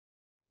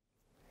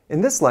In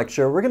this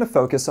lecture, we're going to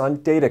focus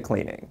on data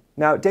cleaning.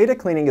 Now, data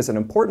cleaning is an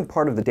important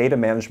part of the data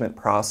management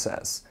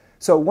process.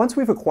 So once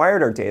we've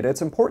acquired our data,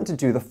 it's important to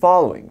do the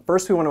following.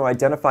 First, we want to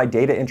identify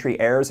data entry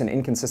errors and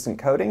inconsistent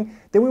coding.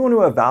 Then we want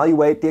to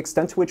evaluate the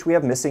extent to which we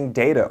have missing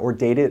data or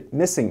data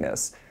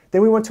missingness.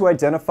 Then we want to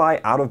identify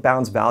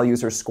out-of-bounds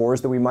values or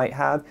scores that we might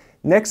have.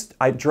 Next,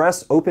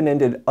 address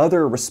open-ended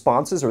other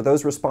responses, or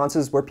those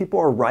responses where people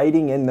are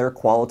writing in their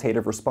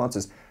qualitative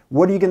responses.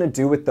 What are you going to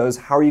do with those?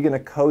 How are you going to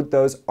code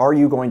those? Are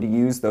you going to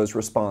use those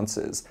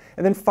responses?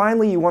 And then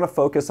finally, you want to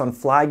focus on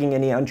flagging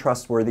any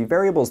untrustworthy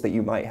variables that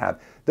you might have.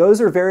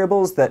 Those are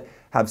variables that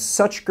have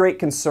such great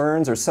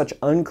concerns or such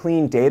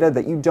unclean data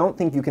that you don't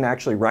think you can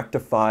actually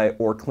rectify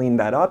or clean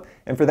that up.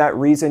 And for that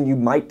reason, you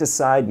might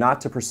decide not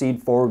to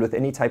proceed forward with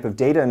any type of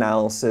data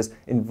analysis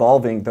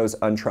involving those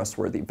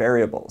untrustworthy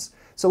variables.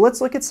 So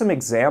let's look at some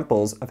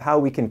examples of how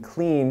we can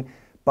clean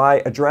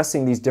by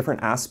addressing these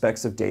different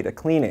aspects of data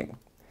cleaning.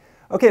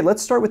 Okay,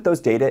 let's start with those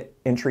data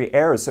entry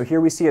errors. So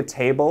here we see a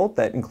table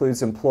that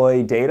includes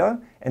employee data.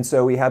 And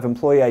so we have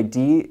employee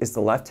ID is the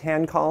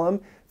left-hand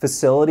column,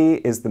 facility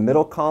is the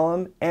middle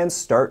column, and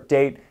start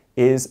date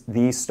is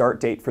the start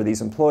date for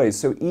these employees.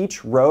 So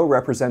each row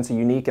represents a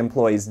unique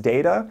employee's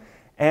data.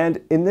 And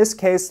in this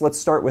case, let's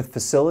start with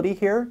facility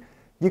here.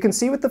 You can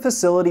see with the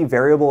facility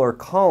variable or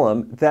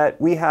column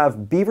that we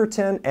have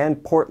Beaverton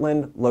and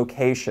Portland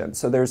location.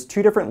 So there's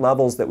two different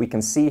levels that we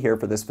can see here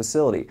for this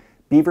facility,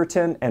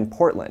 Beaverton and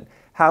Portland.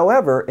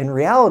 However, in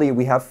reality,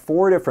 we have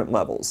 4 different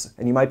levels.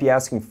 And you might be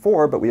asking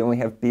 4, but we only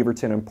have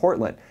Beaverton and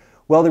Portland.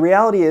 Well, the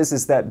reality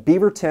is that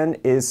Beaverton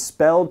is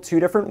spelled 2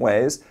 different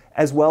ways,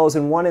 as well as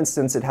in one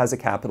instance it has a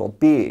capital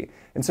B.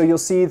 And so you'll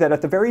see that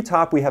at the very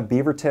top we have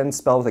Beaverton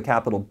spelled with a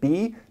capital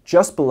B.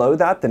 Just below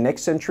that, the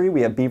next entry,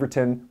 we have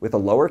Beaverton with a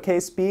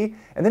lowercase b.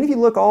 And then if you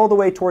look all the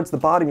way towards the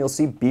bottom, you'll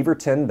see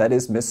Beaverton that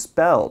is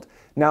misspelled.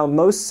 Now,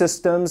 most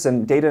systems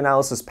and data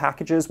analysis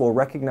packages will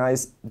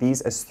recognize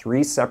these as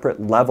 3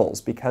 separate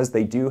levels because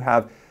they do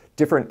have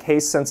different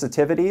case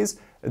sensitivities.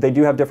 They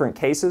do have different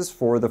cases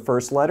for the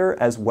first letter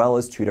as well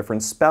as 2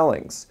 different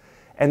spellings.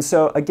 And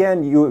so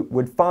again, you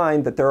would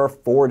find that there are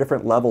 4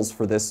 different levels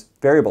for this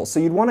variable. So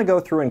you'd want to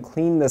go through and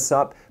clean this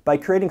up by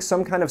creating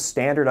some kind of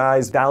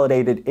standardized,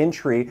 validated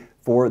entry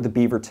for the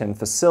Beaverton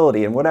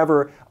facility and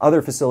whatever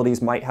other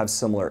facilities might have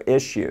similar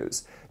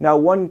issues. Now,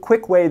 one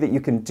quick way that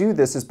you can do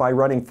this is by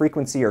running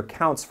frequency or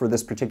counts for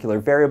this particular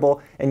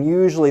variable, and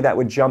usually that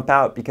would jump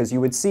out because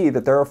you would see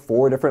that there are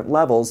 4 different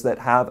levels that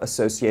have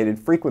associated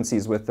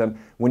frequencies with them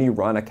when you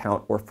run a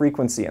count or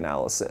frequency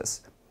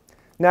analysis.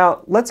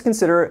 Now, let's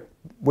consider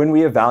when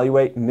we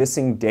evaluate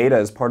missing data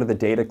as part of the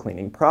data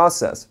cleaning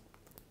process.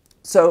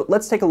 So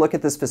let's take a look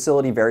at this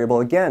facility variable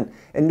again,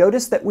 and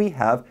notice that we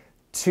have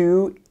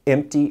 2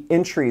 empty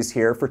entries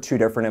here for 2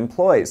 different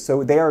employees.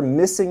 So they are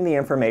missing the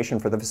information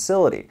for the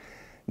facility.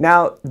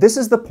 Now, this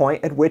is the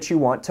point at which you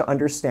want to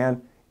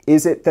understand,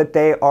 is it that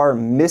they are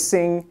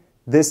missing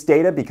this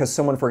data because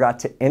someone forgot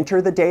to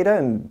enter the data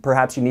and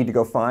perhaps you need to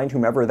go find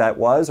whomever that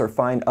was or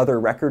find other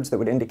records that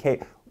would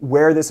indicate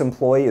where this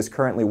employee is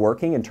currently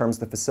working in terms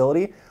of the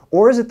facility?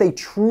 Or is it they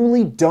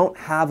truly don't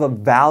have a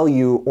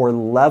value or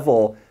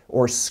level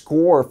or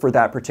score for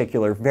that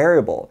particular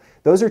variable?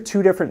 Those are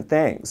 2 different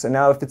things. And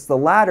now if it's the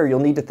latter, you'll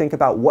need to think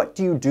about what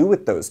do you do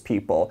with those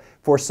people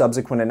for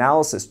subsequent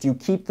analysis. Do you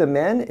keep them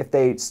in if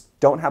they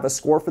don't have a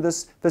score for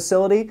this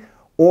facility?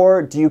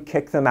 Or do you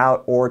kick them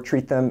out or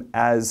treat them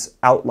as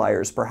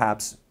outliers,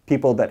 perhaps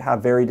people that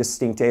have very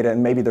distinct data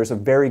and maybe there's a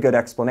very good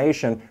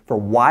explanation for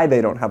why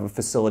they don't have a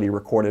facility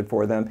recorded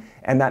for them,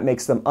 and that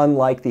makes them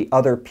unlike the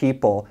other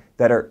people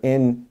that are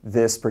in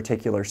this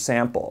particular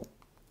sample.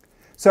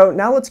 So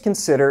now let's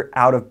consider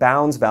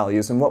out-of-bounds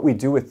values and what we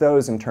do with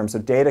those in terms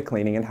of data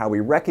cleaning and how we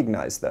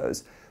recognize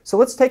those. So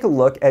let's take a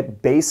look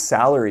at base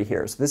salary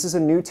here. So this is a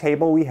new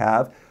table we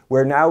have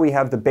where now we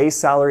have the base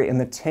salary and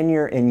the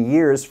tenure in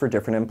years for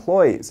different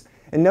employees.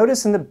 And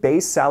notice in the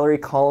base salary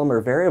column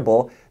or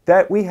variable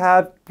that we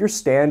have your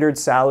standard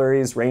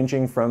salaries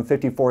ranging from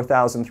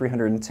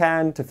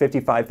 $54,310 to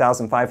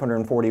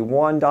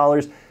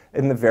 $55,541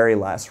 in the very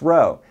last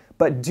row.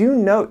 But do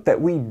note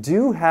that we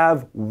do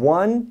have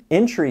one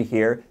entry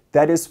here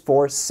that is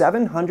for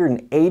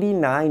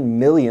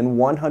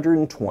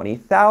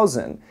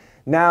 $789,120,000.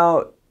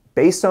 Now,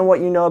 based on what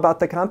you know about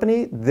the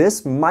company,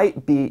 this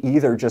might be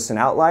either just an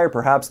outlier,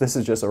 perhaps this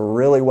is just a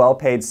really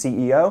well-paid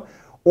CEO,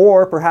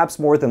 or perhaps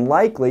more than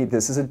likely,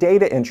 this is a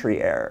data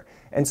entry error.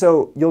 And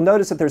so you'll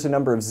notice that there's a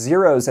number of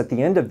zeros at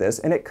the end of this,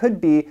 and it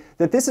could be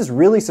that this is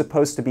really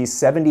supposed to be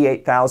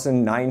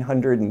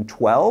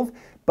 78,912,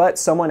 but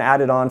someone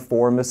added on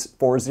 4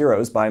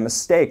 zeros by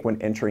mistake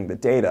when entering the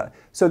data.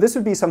 So this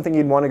would be something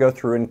you'd want to go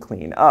through and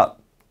clean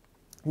up.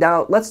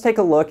 Now, let's take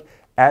a look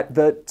at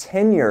the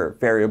tenure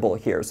variable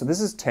here. So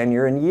this is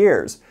tenure in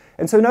years.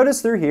 And so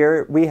notice through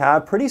here, we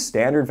have pretty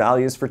standard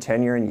values for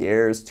tenure in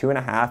years,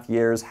 2.5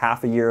 years,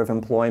 half a year of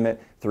employment,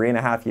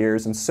 3.5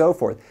 years, and so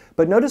forth.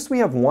 But notice we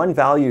have one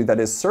value that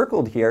is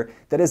circled here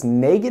that is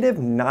negative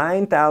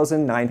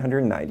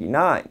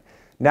 9,999.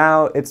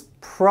 Now, it's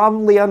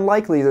probably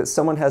unlikely that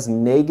someone has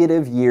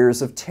negative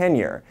years of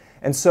tenure.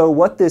 And so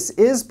what this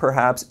is,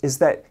 perhaps, is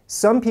that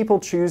some people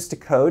choose to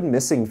code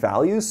missing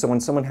values. So when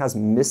someone has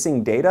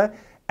missing data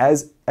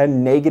as a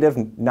negative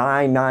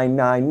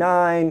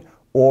 9999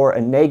 or a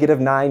negative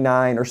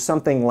 99 or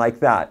something like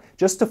that,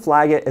 just to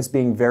flag it as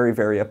being very,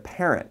 very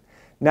apparent.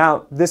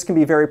 Now, this can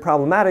be very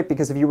problematic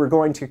because if you were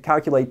going to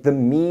calculate the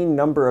mean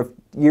number of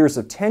years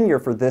of tenure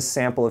for this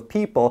sample of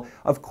people,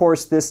 of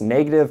course, this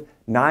negative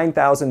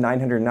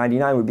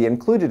 9,999 would be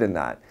included in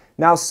that.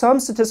 Now, some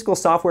statistical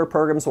software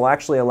programs will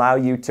actually allow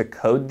you to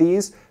code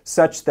these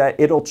such that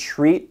it'll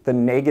treat the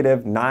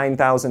negative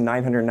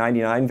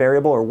 9,999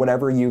 variable or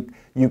whatever you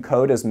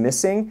code as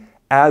missing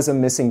as a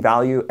missing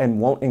value and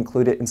won't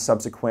include it in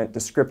subsequent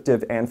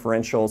descriptive and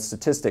inferential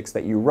statistics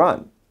that you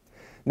run.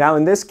 Now,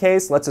 in this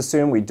case, let's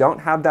assume we don't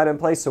have that in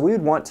place, so we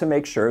would want to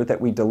make sure that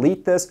we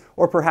delete this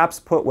or perhaps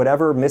put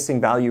whatever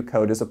missing value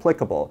code is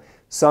applicable.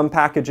 Some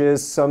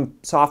packages, some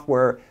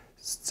software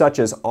such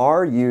as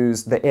R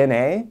use the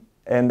NA,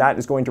 and that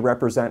is going to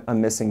represent a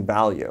missing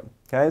value.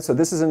 Okay, so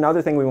this is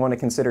another thing we want to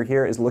consider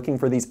here is looking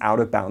for these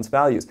out-of-bounds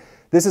values.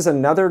 This is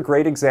another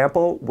great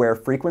example where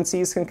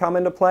frequencies can come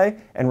into play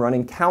and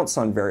running counts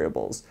on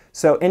variables.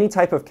 So any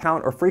type of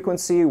count or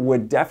frequency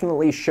would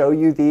definitely show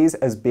you these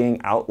as being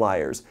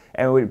outliers,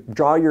 and it would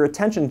draw your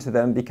attention to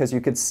them because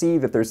you could see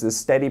that there's this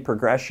steady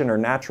progression or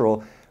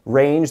natural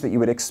range that you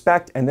would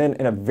expect, and then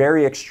in a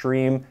very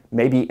extreme,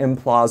 maybe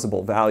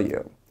implausible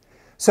value.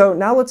 So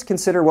now let's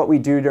consider what we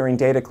do during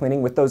data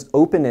cleaning with those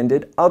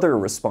open-ended other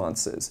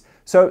responses.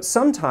 So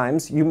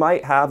sometimes you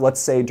might have, let's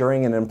say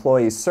during an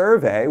employee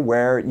survey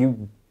where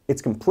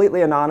it's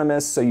completely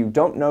anonymous, so you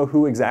don't know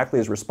who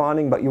exactly is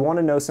responding, but you want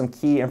to know some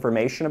key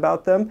information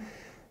about them.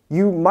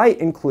 You might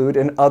include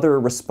an other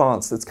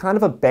response that's kind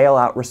of a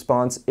bailout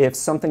response if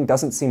something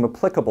doesn't seem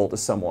applicable to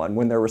someone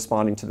when they're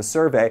responding to the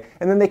survey,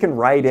 and then they can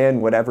write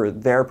in whatever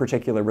their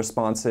particular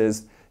response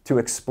is to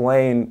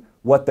explain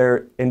what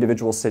their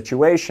individual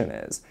situation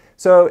is.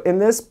 So in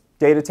this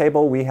data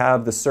table, we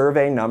have the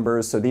survey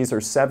numbers. So these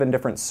are 7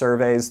 different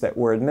surveys that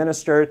were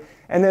administered.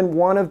 And then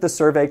one of the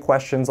survey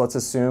questions, let's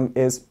assume,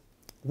 is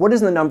what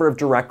is the number of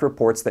direct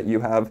reports that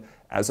you have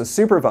as a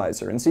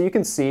supervisor? And so you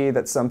can see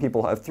that some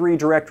people have 3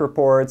 direct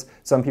reports,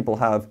 some people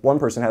have, one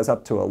person has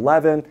up to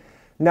 11.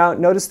 Now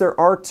notice there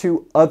are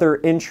 2 other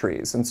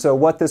entries. And so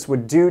what this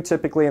would do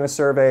typically in a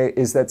survey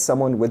is that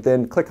someone would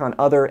then click on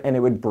other and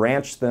it would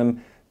branch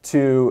them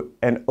to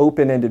an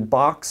open-ended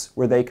box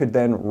where they could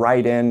then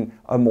write in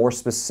a more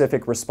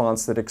specific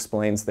response that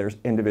explains their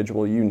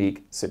individual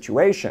unique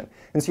situation.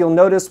 And so you'll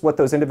notice what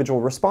those individual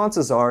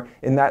responses are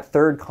in that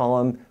 3rd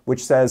column,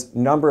 which says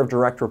number of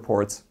direct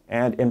reports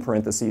and in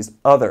parentheses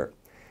other.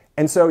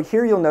 And so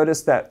here you'll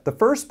notice that the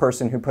first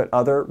person who put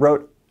other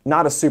wrote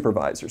not a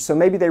supervisor. So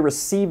maybe they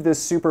received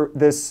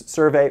this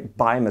survey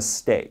by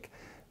mistake.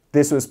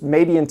 This was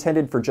maybe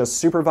intended for just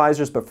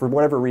supervisors, but for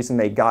whatever reason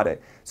they got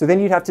it. So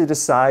then you'd have to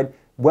decide,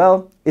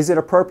 well, is it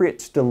appropriate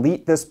to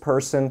delete this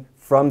person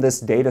from this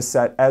data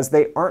set as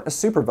they aren't a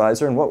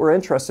supervisor? And what we're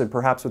interested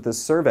perhaps with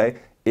this survey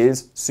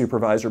is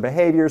supervisor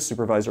behaviors,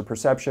 supervisor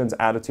perceptions,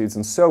 attitudes,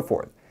 and so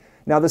forth.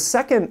 Now the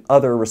second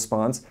other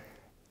response,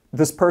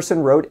 this person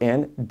wrote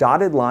in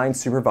dotted line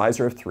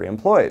supervisor of 3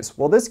 employees.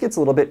 Well, this gets a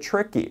little bit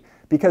tricky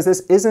because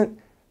this isn't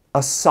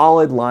a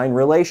solid line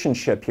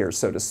relationship here,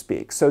 so to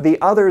speak. So the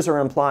others are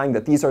implying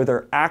that these are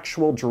their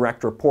actual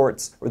direct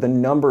reports or the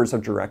numbers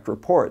of direct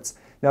reports.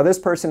 Now this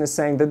person is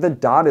saying that the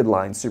dotted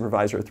line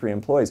supervisor of 3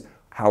 employees.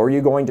 How are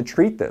you going to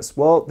treat this?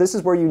 Well, this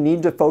is where you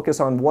need to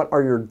focus on what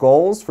are your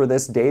goals for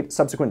this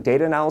subsequent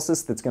data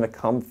analysis that's going to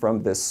come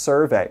from this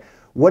survey.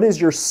 What is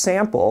your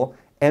sample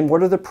and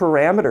what are the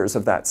parameters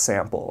of that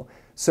sample?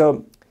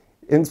 So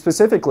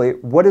specifically,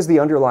 what is the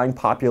underlying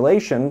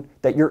population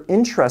that you're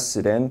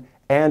interested in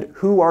and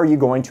who are you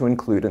going to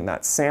include in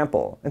that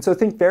sample? And so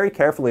think very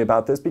carefully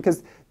about this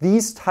because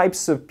these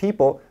types of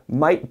people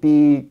might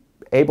be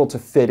able to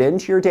fit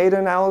into your data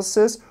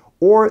analysis,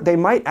 or they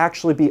might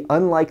actually be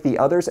unlike the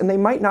others and they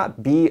might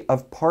not be a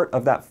part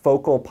of that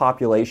focal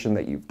population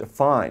that you've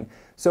defined.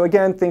 So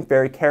again, think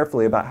very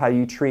carefully about how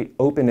you treat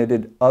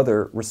open-ended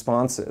other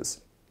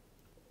responses.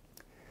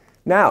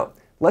 Now,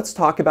 let's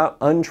talk about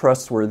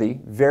untrustworthy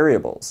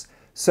variables.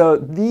 So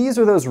these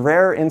are those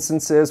rare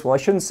instances, well I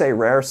shouldn't say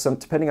rare,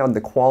 depending on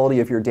the quality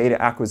of your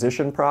data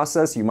acquisition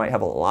process, you might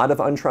have a lot of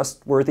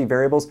untrustworthy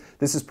variables.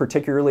 This is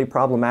particularly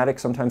problematic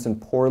sometimes in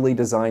poorly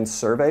designed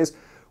surveys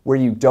where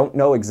you don't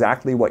know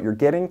exactly what you're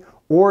getting,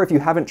 or if you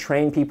haven't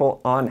trained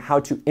people on how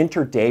to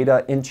enter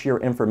data into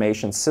your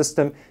information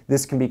system,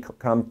 this can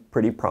become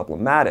pretty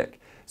problematic.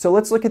 So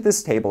let's look at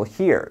this table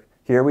here.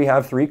 Here we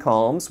have 3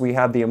 columns. We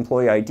have the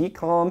employee ID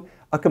column,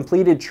 a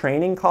completed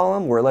training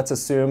column where let's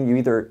assume you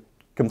either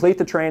complete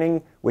the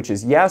training, which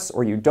is yes,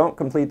 or you don't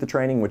complete the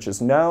training, which is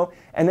no.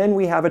 And then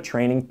we have a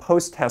training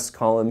post-test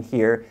column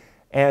here,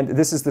 and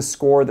this is the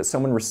score that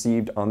someone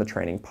received on the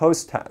training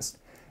post-test.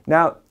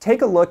 Now,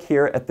 take a look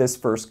here at this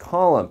first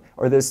column,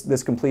 or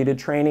this completed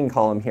training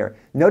column here.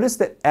 Notice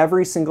that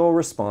every single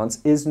response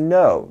is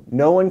no.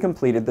 No one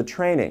completed the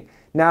training.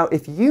 Now,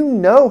 if you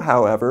know,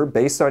 however,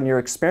 based on your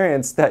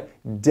experience, that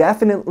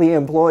definitely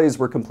employees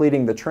were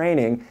completing the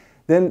training,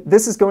 then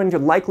this is going to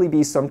likely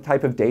be some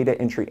type of data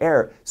entry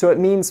error. So it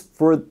means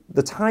for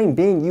the time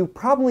being, you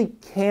probably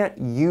can't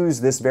use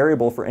this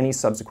variable for any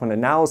subsequent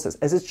analysis,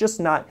 as it's just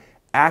not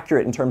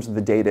accurate in terms of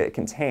the data it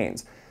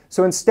contains.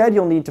 So instead,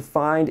 you'll need to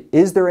find,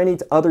 is there any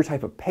other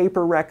type of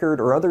paper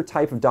record or other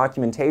type of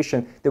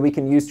documentation that we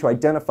can use to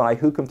identify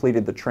who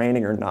completed the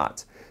training or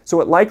not? So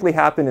what likely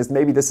happened is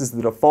maybe this is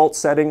the default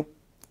setting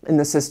in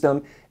the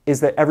system, is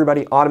that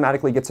everybody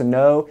automatically gets a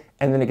no,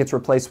 and then it gets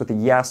replaced with a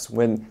yes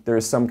when there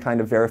is some kind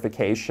of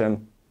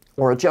verification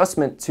or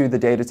adjustment to the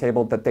data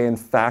table that they in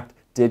fact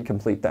did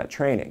complete that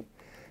training.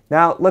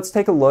 Now let's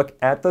take a look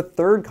at the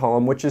third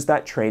column, which is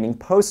that training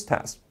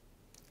post-test.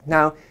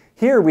 Now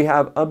here we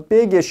have a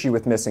big issue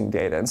with missing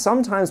data, and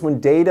sometimes when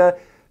data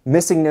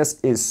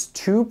missingness is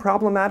too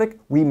problematic,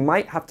 we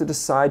might have to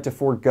decide to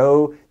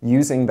forego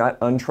using that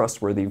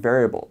untrustworthy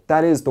variable.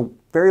 That is, the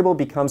variable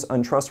becomes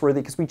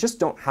untrustworthy because we just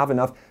don't have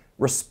enough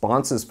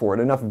responses for it,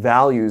 enough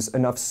values,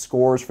 enough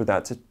scores for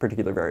that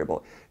particular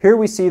variable. Here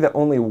we see that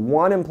only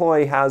one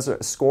employee has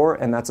a score,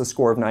 and that's a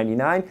score of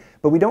 99,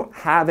 but we don't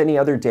have any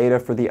other data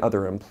for the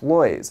other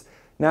employees.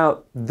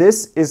 Now,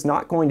 this is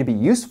not going to be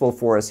useful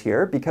for us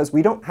here because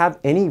we don't have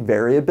any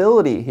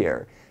variability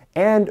here.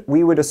 And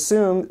we would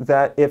assume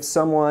that if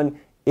someone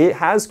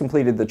has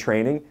completed the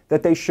training,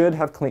 that they should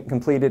have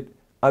completed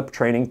a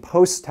training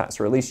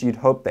post-test, or at least you'd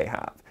hope they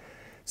have.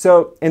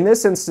 So in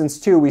this instance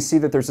too, we see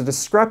that there's a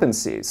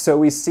discrepancy. So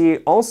we see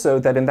also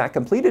that in that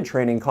completed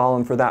training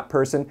column for that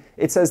person,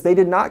 it says they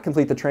did not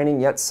complete the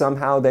training, yet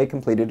somehow they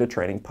completed a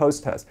training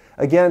post-test.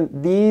 Again,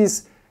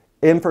 these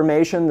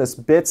information, this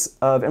bits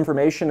of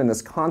information and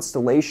this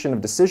constellation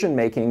of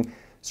decision-making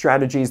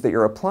strategies that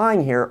you're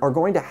applying here are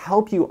going to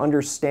help you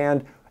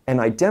understand and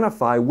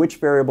identify which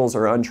variables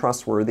are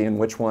untrustworthy and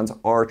which ones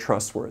are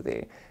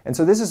trustworthy. And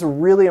so this is a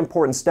really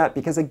important step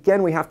because,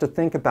 again, we have to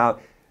think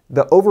about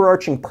the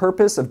overarching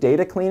purpose of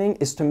data cleaning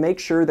is to make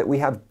sure that we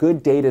have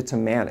good data to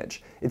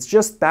manage. It's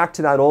just back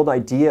to that old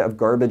idea of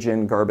garbage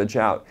in, garbage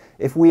out.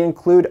 If we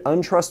include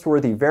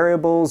untrustworthy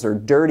variables or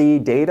dirty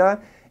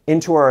data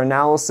into our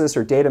analysis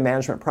or data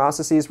management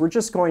processes, we're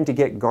just going to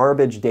get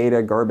garbage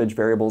data, garbage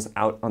variables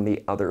out on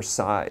the other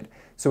side.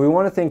 So we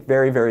want to think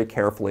very, very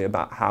carefully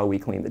about how we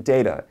clean the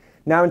data.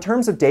 Now, in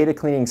terms of data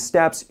cleaning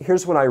steps,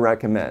 here's what I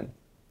recommend.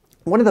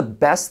 One of the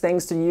best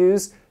things to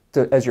use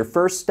as your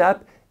first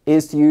step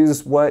is to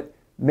use what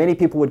many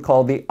people would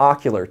call the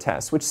ocular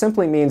test, which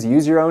simply means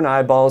use your own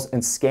eyeballs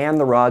and scan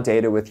the raw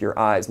data with your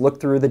eyes. Look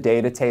through the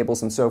data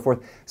tables and so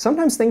forth.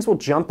 Sometimes things will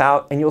jump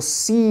out and you'll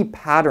see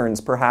patterns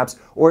perhaps,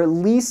 or at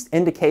least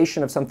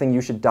indication of something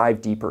you should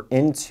dive deeper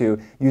into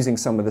using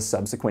some of the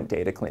subsequent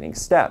data cleaning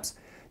steps.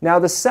 Now,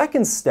 the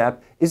second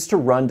step is to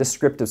run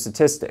descriptive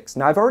statistics.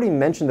 Now, I've already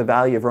mentioned the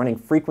value of running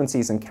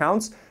frequencies and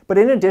counts, but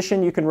in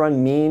addition, you can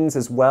run means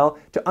as well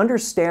to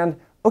understand,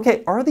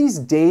 okay, are these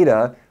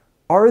data,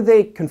 are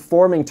they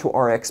conforming to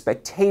our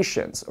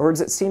expectations? Or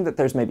does it seem that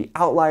there's maybe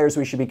outliers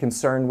we should be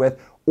concerned with,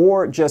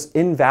 or just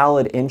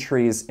invalid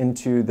entries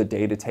into the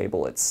data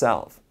table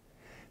itself?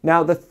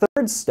 Now, the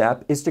third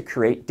step is to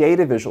create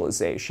data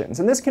visualizations,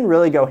 and this can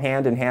really go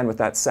hand in hand with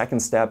that second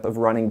step of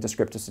running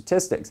descriptive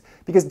statistics,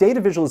 because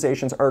data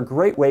visualizations are a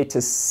great way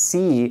to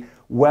see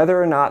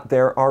whether or not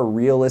there are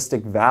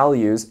realistic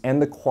values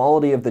and the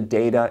quality of the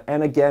data,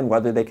 and again,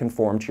 whether they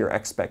conform to your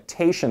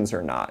expectations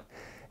or not.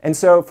 And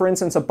so, for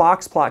instance, a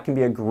box plot can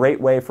be a great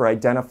way for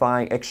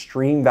identifying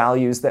extreme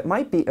values that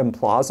might be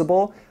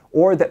implausible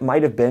or that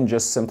might have been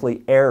just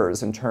simply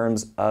errors in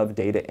terms of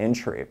data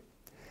entry.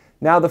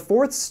 Now, the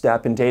fourth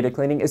step in data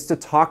cleaning is to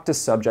talk to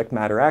subject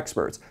matter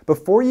experts.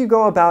 Before you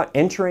go about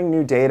entering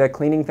new data,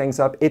 cleaning things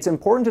up, it's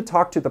important to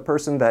talk to the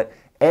person that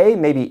A,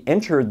 maybe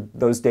entered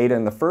those data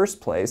in the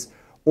first place,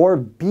 or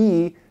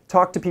B,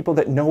 talk to people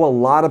that know a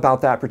lot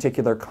about that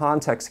particular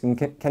context and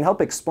can help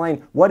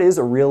explain what is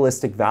a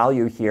realistic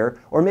value here,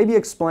 or maybe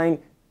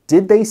explain,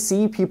 did they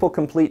see people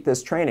complete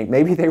this training?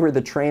 Maybe they were the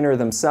trainer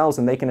themselves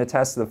and they can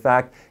attest to the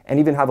fact and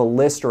even have a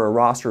list or a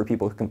roster of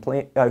people who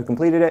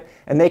completed it,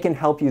 and they can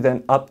help you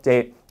then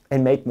update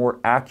and make more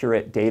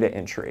accurate data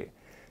entry.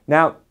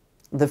 Now,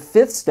 the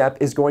fifth step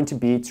is going to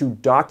be to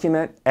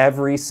document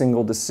every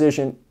single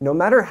decision, no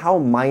matter how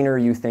minor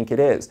you think it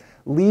is.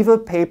 Leave a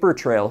paper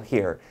trail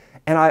here.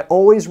 And I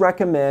always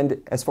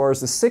recommend, as far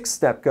as the sixth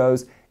step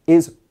goes,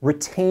 is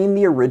retain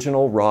the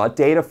original raw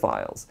data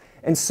files.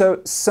 And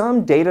so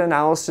some data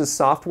analysis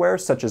software,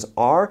 such as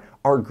R,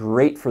 are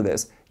great for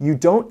this. You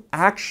don't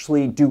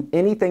actually do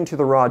anything to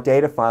the raw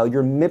data file.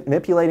 You're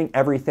manipulating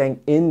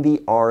everything in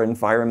the R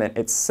environment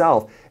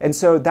itself. And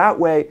so that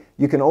way,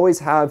 you can always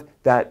have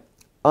that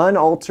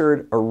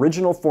unaltered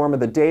original form of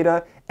the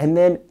data. And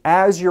then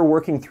as you're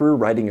working through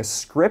writing a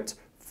script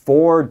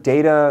for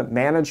data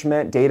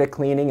management, data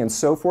cleaning, and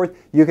so forth,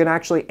 you can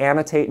actually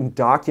annotate and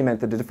document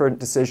the different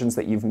decisions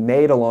that you've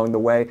made along the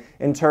way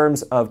in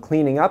terms of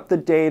cleaning up the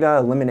data,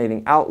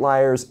 eliminating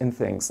outliers, and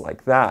things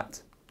like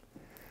that.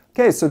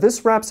 Okay, so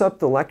this wraps up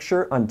the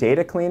lecture on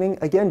data cleaning.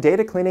 Again,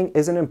 data cleaning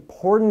is an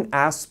important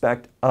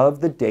aspect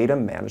of the data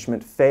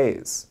management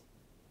phase.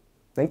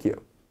 Thank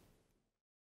you.